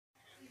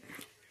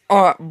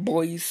Alright,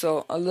 boys,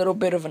 so a little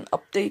bit of an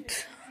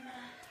update.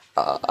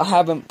 I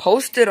haven't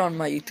posted on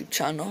my YouTube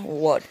channel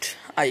what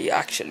I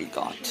actually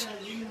got.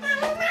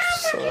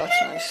 So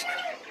that's nice.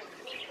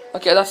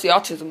 Okay, that's the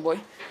autism boy.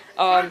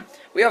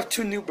 We have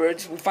two new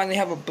birds. We finally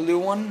have a blue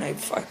one.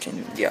 If I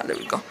can, yeah, there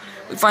we go.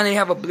 We finally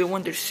have a blue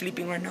one. They're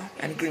sleeping right now,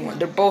 and a green one.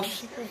 They're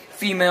both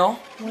female,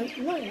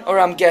 or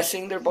I'm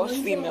guessing they're both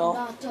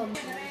female.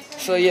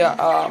 So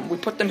yeah, we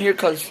put them here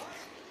because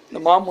the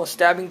mom was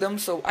stabbing them,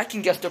 so I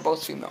can guess they're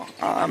both female.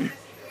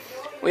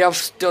 We have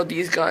still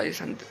these guys,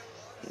 and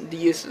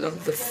these the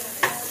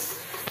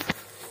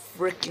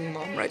freaking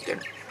mom right there.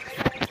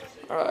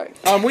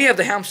 Alright, we have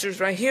the hamsters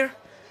right here.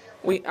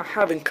 We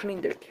haven't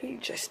cleaned their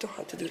cage. I still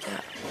have to do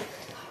that.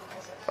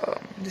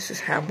 This is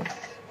Hamilton.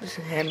 This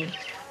is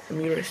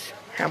Amiris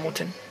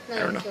Hamilton. I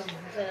don't know.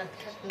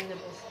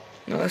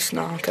 No, that's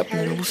not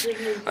Captain Nibbles.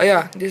 Oh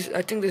yeah,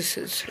 I think this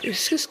is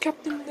this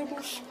Captain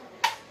Nibbles?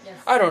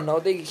 I don't know.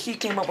 He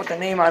came up with the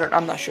name.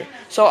 I'm not sure.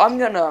 So I'm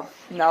gonna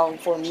now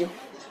inform you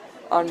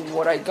on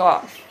what I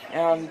got,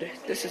 and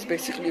this is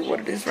basically what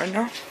it is right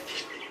now.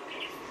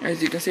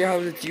 As you can see, I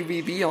have its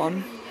UVB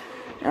on,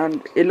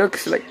 and it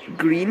looks like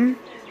green,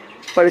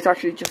 but it's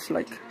actually just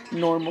like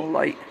normal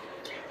light.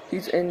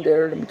 He's in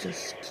there. Let me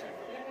just.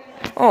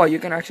 Oh, you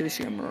can actually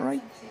see him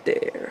right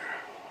there.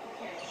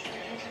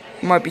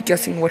 You might be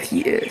guessing what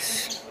he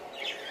is.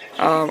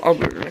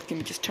 Let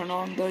me just turn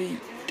on the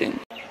thing.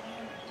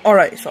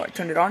 Alright, so I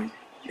turned it on,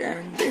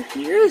 and there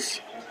he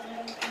is.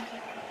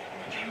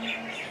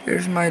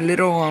 There's my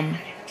little,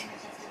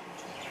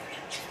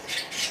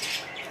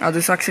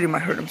 this actually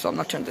might hurt him, so I'm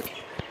not trying to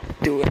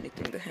do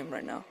anything to him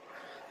right now.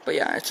 But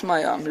yeah, it's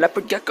my,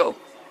 leopard gecko.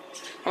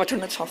 I'm gonna turn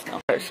this off now.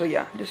 Alright, so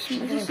yeah, this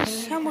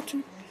is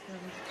Hamilton.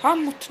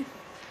 Hamilton.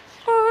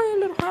 Hi,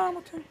 little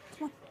Hamilton.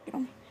 Come on, get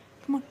on.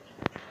 Come on.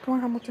 Come on,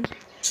 Hamilton.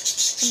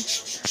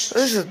 So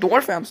this is a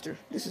dwarf hamster.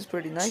 This is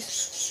pretty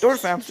nice.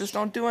 Dwarf hamsters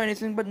don't do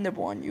anything but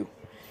nibble on you.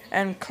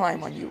 And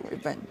climb on you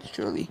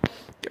eventually.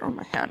 Get on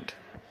my hand.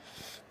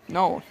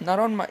 No, not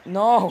on my...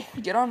 No!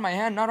 Get on my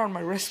hand, not on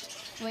my wrist.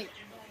 Wait.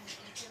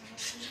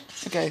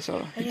 Okay,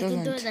 so it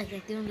doesn't... Do it like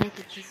I don't like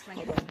it. Just like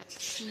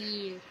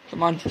here.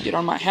 Come on, get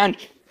on my hand.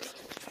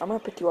 I'm gonna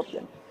pick you up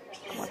then.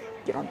 Come on,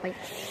 get on. Wait.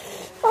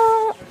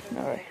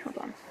 Alright, hold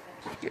on.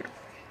 Get.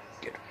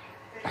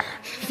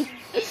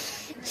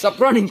 Stop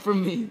running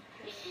from me.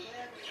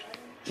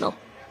 No,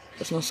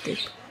 there's no escape.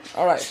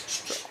 Alright,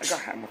 so I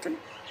got Hamilton.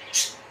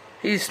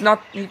 He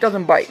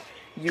doesn't bite.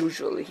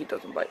 Usually he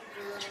doesn't bite.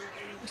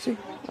 See?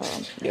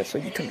 Yeah, so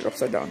you turned it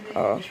upside down.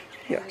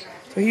 Yeah.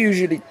 So he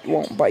usually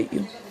won't bite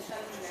you.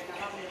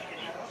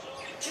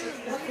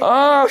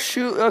 Oh,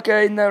 shoot.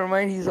 Okay, never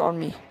mind. He's on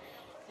me.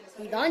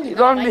 He's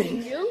on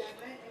me.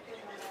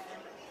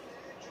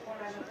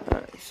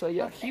 So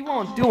yeah, he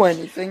won't do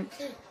anything.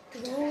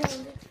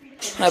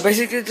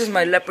 Basically, this is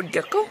my leopard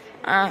gecko,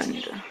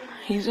 and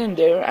he's in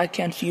there. I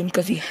can't see him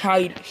because he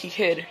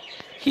hid.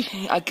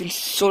 I can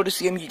sort of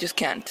see him, he just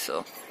can't.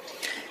 So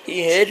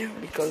he hid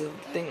because of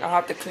the thing. I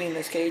have to clean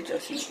his cage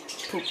as he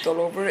pooped all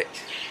over it,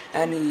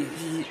 and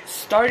he's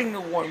starting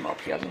to warm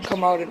up. He hasn't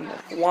come out in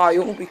a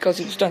while because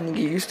he's starting to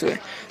get used to it.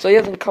 So he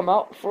hasn't come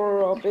out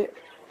for a bit.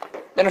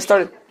 Then I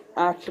started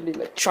actually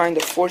like trying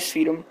to force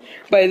feed him.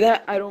 By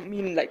that I don't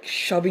mean like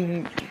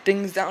shoving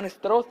things down his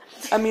throat.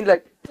 I mean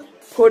like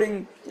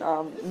putting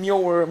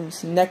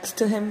mealworms next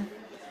to him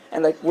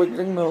and like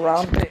wiggling him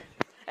around it,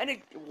 and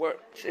it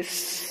worked. It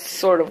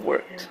sort of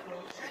worked.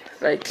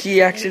 Like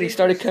he actually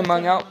started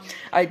coming out.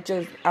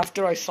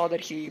 After I saw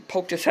that he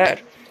poked his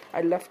head,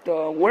 I left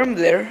the worm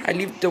there. I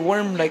leave the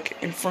worm like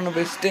in front of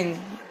his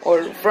thing or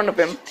in front of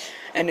him,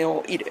 and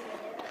he'll eat it.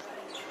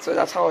 So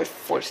that's how I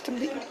forced him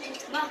to eat.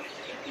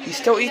 He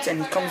still eats,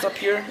 and he comes up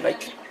here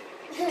like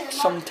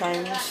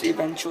sometimes.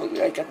 Eventually,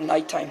 like at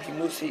nighttime, he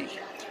moves. He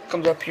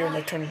comes up here, and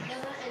I turn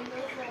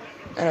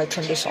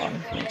this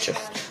on.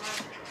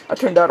 I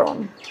turn that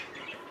on,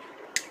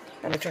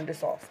 and I turn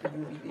this off. The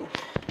UVB,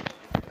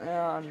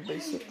 and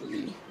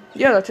basically,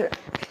 yeah, that's it.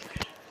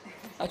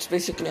 That's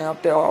basically an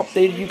update. I'll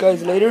update you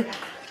guys later.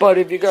 But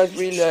if you guys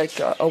really like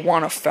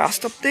want a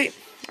fast update,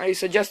 I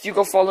suggest you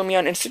go follow me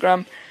on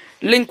Instagram.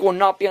 Link will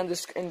not be in the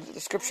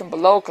description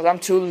below because I'm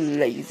too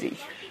lazy.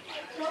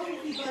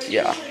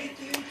 Yeah.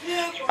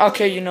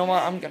 Okay, you know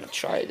what? I'm gonna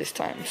try it this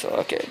time. So,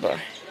 okay, bye.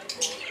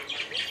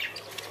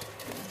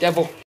 Devil.